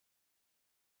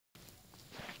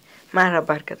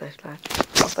Merhaba arkadaşlar.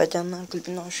 Afacanlar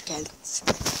Kulübü'ne hoş geldiniz.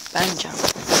 Ben Can.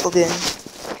 Bugün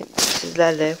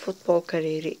sizlerle Futbol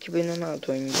Kariyeri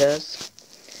 2016 oynayacağız.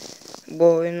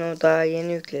 Bu oyunu daha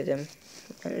yeni yükledim.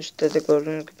 Yani üstte de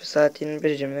gördüğünüz gibi saat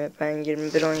 21:20. Ben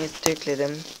 21:17'de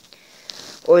yükledim.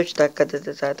 O 3 dakikada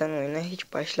da zaten oyuna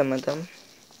hiç başlamadım.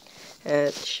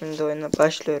 Evet, şimdi oyuna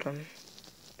başlıyorum.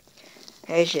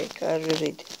 Hey Jack, are you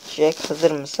ready? Jack,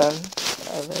 hazır mısın?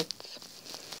 Evet.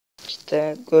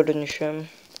 İşte görünüşüm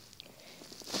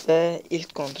ve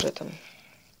ilk kontratım.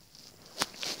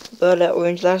 Böyle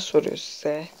oyuncular soruyor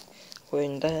size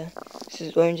oyunda.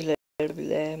 Siz oyuncuları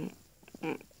bile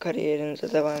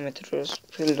kariyerinize devam ettiriyoruz.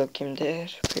 Pirlo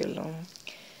kimdir? Pirlo.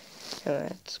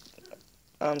 Evet.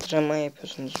 Antrenman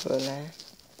yapıyorsunuz böyle.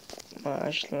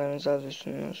 Maaşlarınızı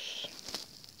alıyorsunuz.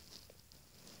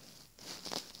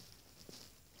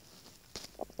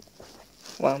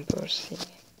 Van Persie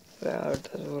ve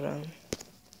Arda Turan.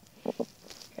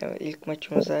 Evet, ilk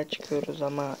maçımıza çıkıyoruz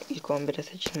ama ilk 11'e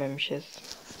seçilmemişiz.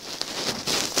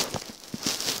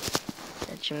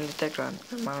 Şimdi tekrar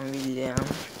antrenman William,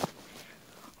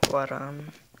 Varane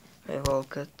ve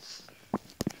Walcott.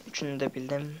 Üçünü de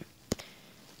bildim.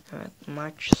 Evet,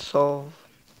 maç Sov,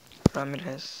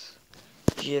 Ramirez,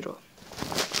 Giro.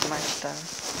 Maçta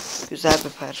güzel bir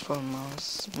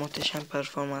performans, muhteşem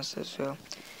performans yazıyor.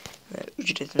 Ve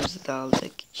ücretimizi de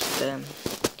aldık. İşte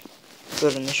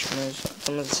görünüşümüz,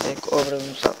 adımız Jack,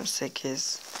 overall'ımız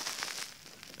 68.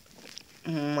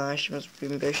 Maaşımız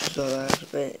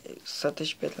 $1500 ve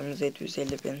satış bedelimiz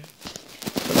 750.000.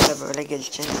 Böyle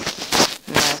gelecek.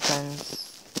 Mertens,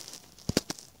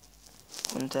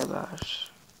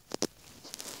 Kunteler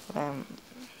ve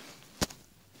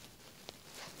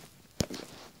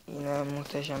yine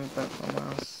muhteşem bir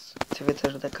performans.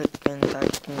 Twitter'da 40.000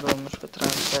 takipçimiz olmuş ve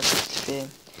transfer teklifi.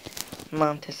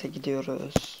 Mantes'e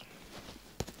gidiyoruz.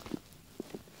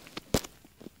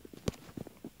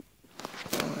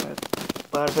 Evet,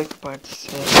 barbekü partisi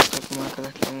takım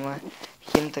arkadaşlarımla,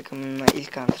 yeni takımımla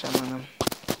ilk antrenmanım.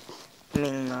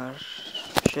 Milner,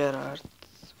 Gerrard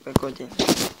ve Godin.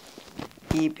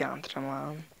 İyi bir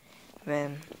antrenman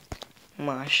ve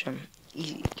maaşım.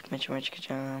 İlk maçıma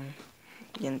çıkacağım.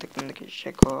 Yeni takımdaki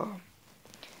Şeko,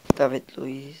 David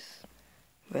Luiz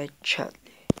ve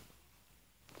Chadli.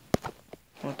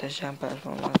 Muhteşem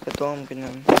performans ve doğum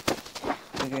günüm.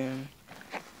 Bugün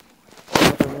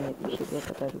overall'ın 77'ye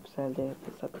kadar yükseldi ve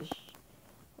satış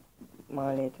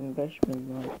maliyetim $5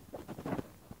 milyon.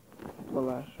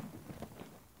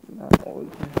 Ben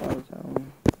oyun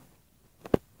alacağım.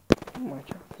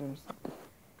 Maç attığımız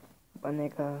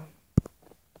Banega,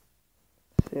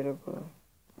 Serbo.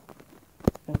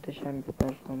 Muhteşem bir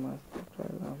performans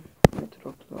tekrardan.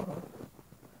 Mitroglou.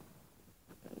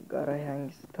 Garay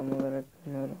hangisi tam olarak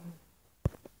bilmiyorum.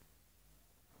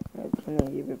 Evet,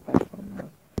 yine iyi bir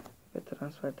performans ve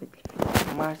transfer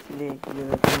teklifi. Marsilya ile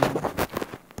ilgili ve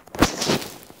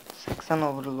 80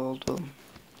 overall olduğum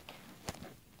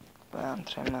ve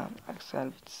antrenman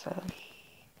Axel Witsel,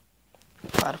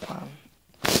 Farfan,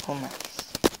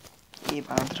 Hummels. İyi bir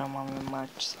antrenman ve maç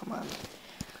zamanı.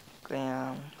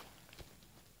 Graham,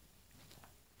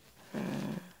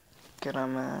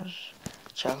 Gramer,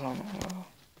 Çalhanoğlu.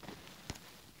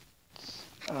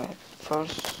 Evet,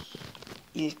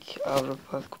 ilk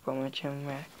Avrupa Kupa maçım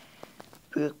ve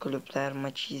büyük kulüpler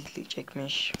maçı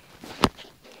izleyecekmiş.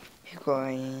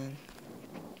 Higuain,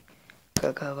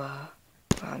 Kagawa,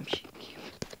 Ramşik.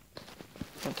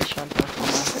 Muhteşem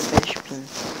performans ve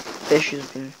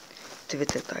 500.000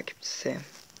 Twitter takipçisi.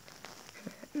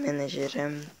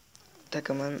 Menajerim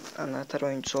takımın anahtar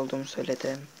oyuncusu olduğumu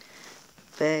söyledi.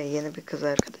 Ve yeni bir kız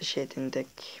arkadaşı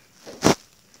edindik.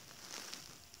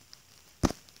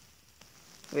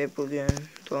 Ve bugün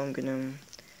doğum günüm.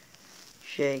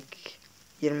 Jake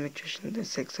 23 yaşında,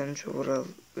 83 overall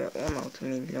ve $16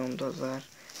 milyon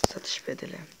satış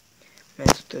bedeli.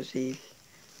 Mesut Özil,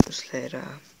 Muslera.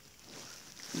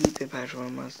 İyi bir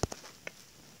performans.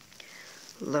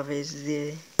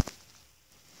 Lavezzi,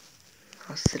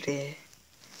 Nasri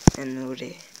ve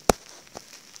Nuri.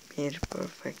 Bir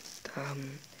perfect.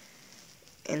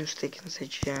 En üsttekini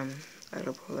seçeceğim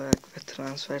araba olarak ve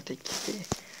transfer teklifi.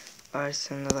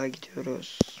 Arsenal'a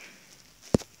gidiyoruz.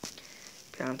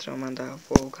 Bir antrenmanda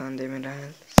Volkan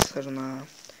Demirel, Saruna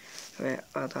ve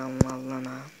Adam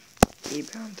Vallana. İyi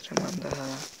bir antrenman daha.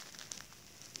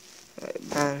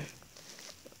 Ben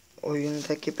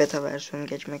oyundaki beta versiyonu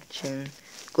geçmek için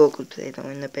Google Play'den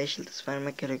oyuna 5 yıldız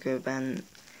vermek gerekiyor. Ben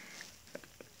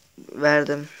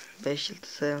verdim 5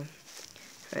 yıldızı.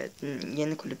 Evet,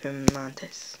 yeni kulübüm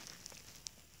Nantes.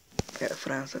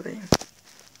 Fransa'dayım.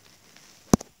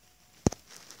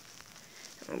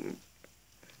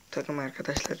 takım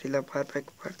arkadaşlarıyla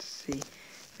barbekü partisi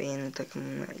ve yeni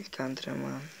takımla ilk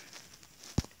antrenman.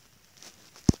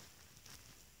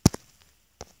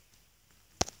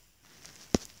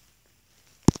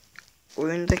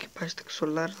 Oyundaki baştaki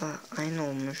sorular da aynı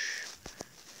olmuş.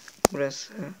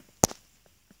 Burası.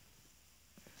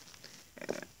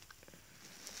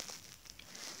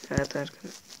 Evet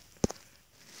arkadaşlar.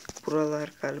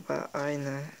 Buralar galiba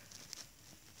aynı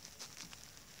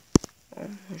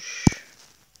olmuş.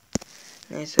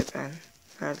 Neyse, ben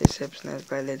neredeyse hepsini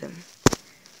ezberledim.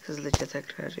 Hızlıca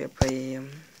tekrar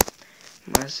yapayım.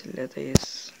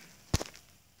 Marsilya'dayız.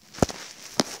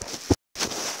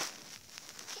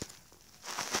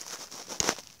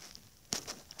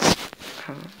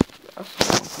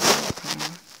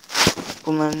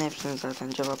 Bunların hepsini zaten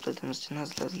cevapladığımız için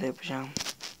hızlı yapacağım.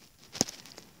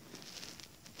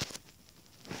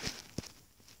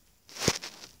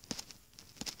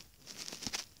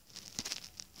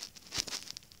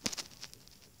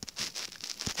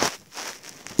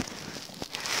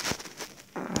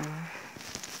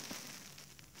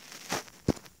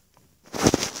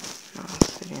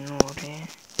 Nuri.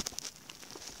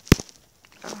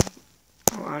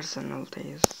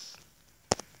 Arsenal'dayız.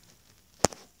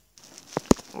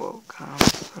 Volkan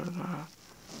sonra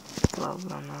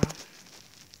Lavlana.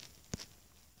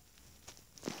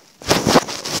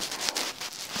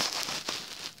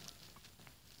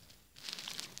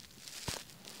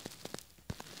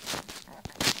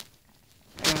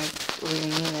 Evet, oyun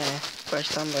yine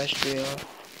baştan başlıyor.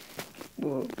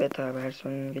 Bu beta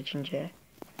versiyonunu geçince.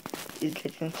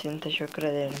 İzlediğiniz için teşekkür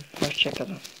ederim.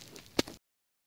 Hoşçakalın.